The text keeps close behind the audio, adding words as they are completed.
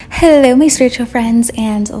Hello, my spiritual friends,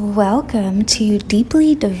 and welcome to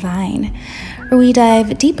Deeply Divine, where we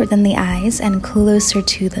dive deeper than the eyes and closer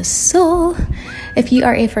to the soul. If you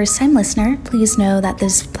are a first-time listener, please know that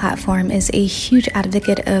this platform is a huge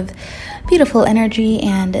advocate of beautiful energy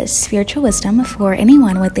and spiritual wisdom for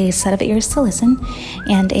anyone with a set of ears to listen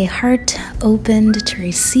and a heart opened to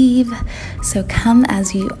receive. So come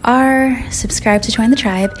as you are, subscribe to join the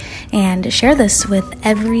tribe, and share this with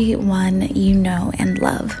everyone you know and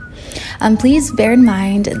love. Please bear in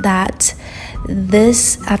mind that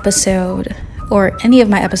this episode, or any of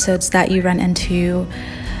my episodes that you run into,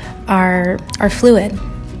 are fluid,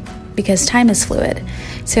 because time is fluid.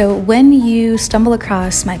 So when you stumble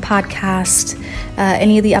across my podcast,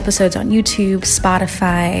 any of the episodes on YouTube,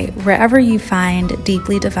 Spotify, wherever you find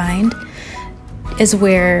Deeply Divine is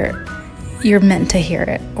where you're meant to hear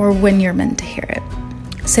it, or when you're meant to hear it.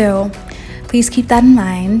 So please keep that in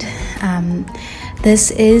mind.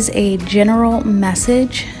 This is a general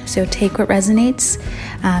message, so take what resonates.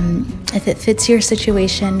 If it fits your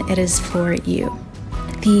situation, it is for you.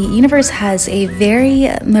 The universe has a very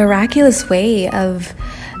miraculous way of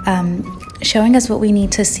showing us what we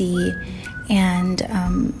need to see and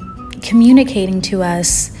communicating to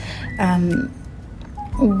us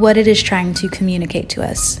what it is trying to communicate to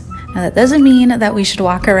us. Now, that doesn't mean that we should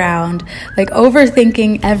walk around like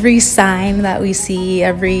overthinking every sign that we see,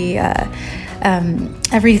 everything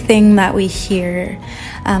that we hear.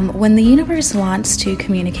 When the universe wants to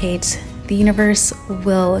communicate, the universe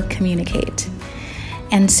will communicate.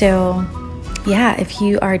 And so, if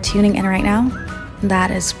you are tuning in right now,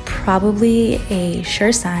 that is probably a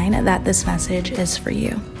sure sign that this message is for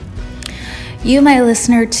you. You, my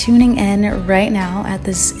listener, tuning in right now at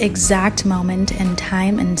this exact moment in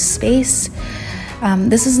time and space,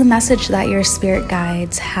 this is the message that your spirit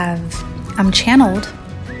guides have channeled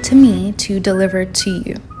to me to deliver to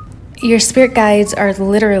you. Your spirit guides are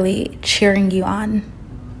literally cheering you on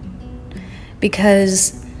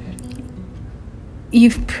because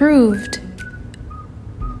you've proved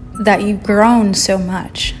that you've grown so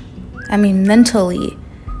much. I mean, mentally,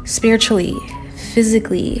 spiritually,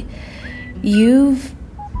 physically, you've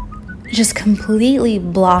just completely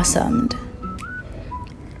blossomed.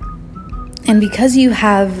 And because you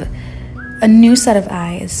have a new set of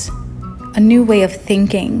eyes, a new way of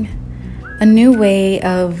thinking, a new way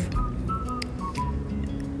of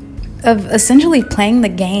essentially playing the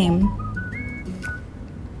game,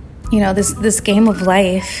 this game of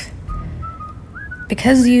life,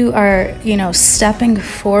 because you are, stepping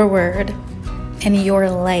forward in your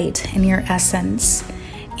light, in your essence,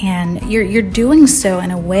 and you're doing so in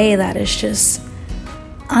a way that is just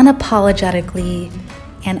unapologetically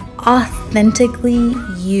and authentically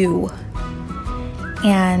you.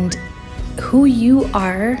 And who you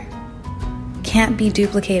are can't be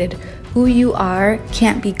duplicated. Who you are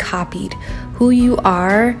can't be copied. Who you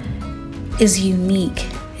are is unique.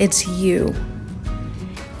 It's you.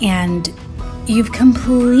 And you've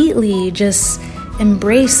completely just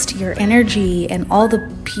embraced your energy and all the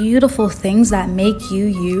beautiful things that make you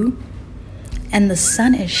you. And the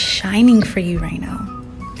sun is shining for you right now.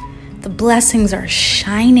 The blessings are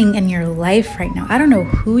shining in your life right now. I don't know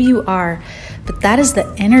who you are, but that is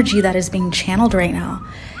the energy that is being channeled right now.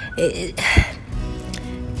 I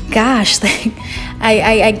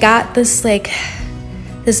got this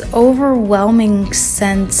overwhelming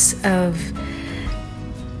sense of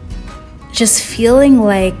just feeling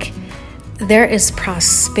like there is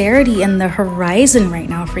prosperity in the horizon right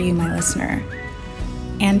now for you, my listener.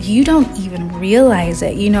 And you don't even realize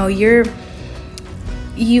it.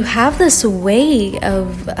 You have this way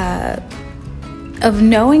of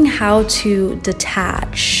knowing how to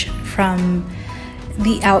detach from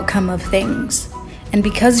the outcome of things. And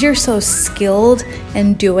because you're so skilled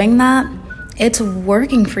in doing that, it's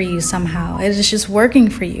working for you somehow. It is just working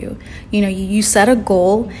for you. You set a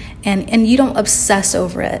goal and you don't obsess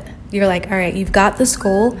over it. You're like, all right, you've got this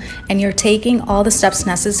goal and you're taking all the steps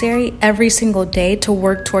necessary every single day to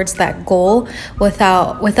work towards that goal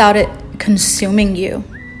without it consuming you.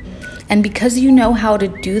 And because you know how to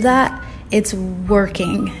do that, it's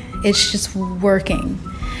working. It's just working.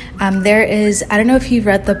 I don't know if you've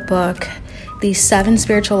read the book, The 7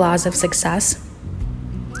 Spiritual Laws of Success.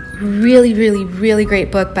 Really, really, really great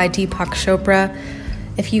book by Deepak Chopra.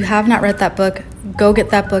 If you have not read that book, go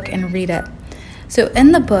get that book and read it. So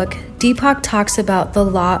in the book, Deepak talks about the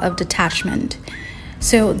law of detachment.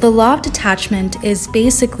 So the law of detachment is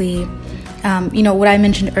basically, what I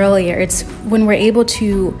mentioned earlier. It's when we're able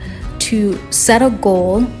to set a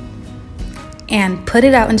goal and put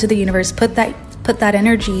it out into the universe, put that put that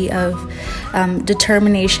energy of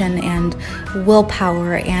determination and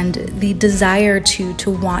willpower and the desire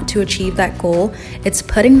to want to achieve that goal. It's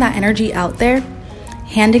putting that energy out there,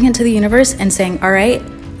 handing it to the universe and saying, all right,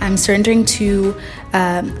 I'm surrendering to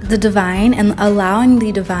the divine and allowing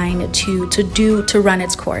the divine to run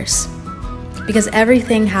its course. Because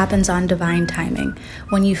everything happens on divine timing.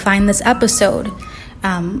 When you find this episode,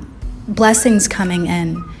 blessings coming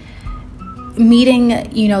in, meeting,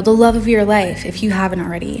 the love of your life, if you haven't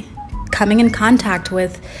already, coming in contact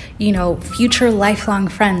with, future lifelong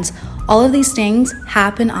friends, all of these things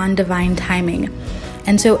happen on divine timing.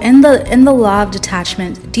 And so in the law of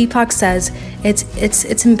detachment, Deepak says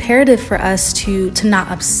it's imperative for us to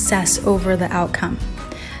not obsess over the outcome.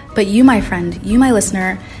 But you, my friend, you, my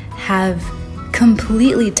listener, have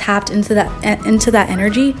completely tapped into that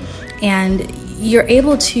energy, and you're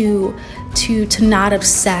able to not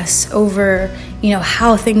obsess over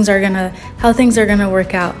how things are gonna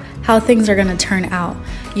work out, how things are gonna turn out.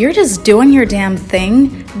 You're just doing your damn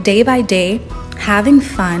thing day by day, having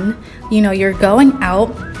fun. You're going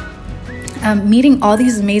out, meeting all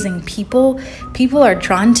these amazing people. People are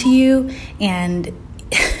drawn to you, and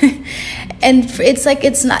and it's like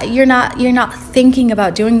you're not thinking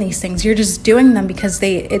about doing these things. You're just doing them because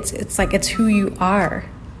it's who you are.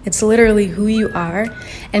 It's literally who you are.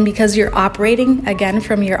 And because you're operating again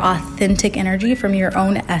from your authentic energy, from your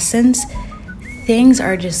own essence, things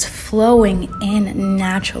are just flowing in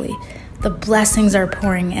naturally. The blessings are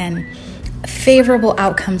pouring in. Favorable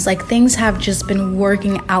outcomes, like things have just been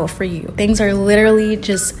working out for you. Things are literally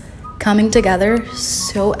just coming together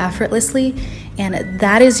so effortlessly. And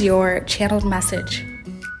that is your channeled message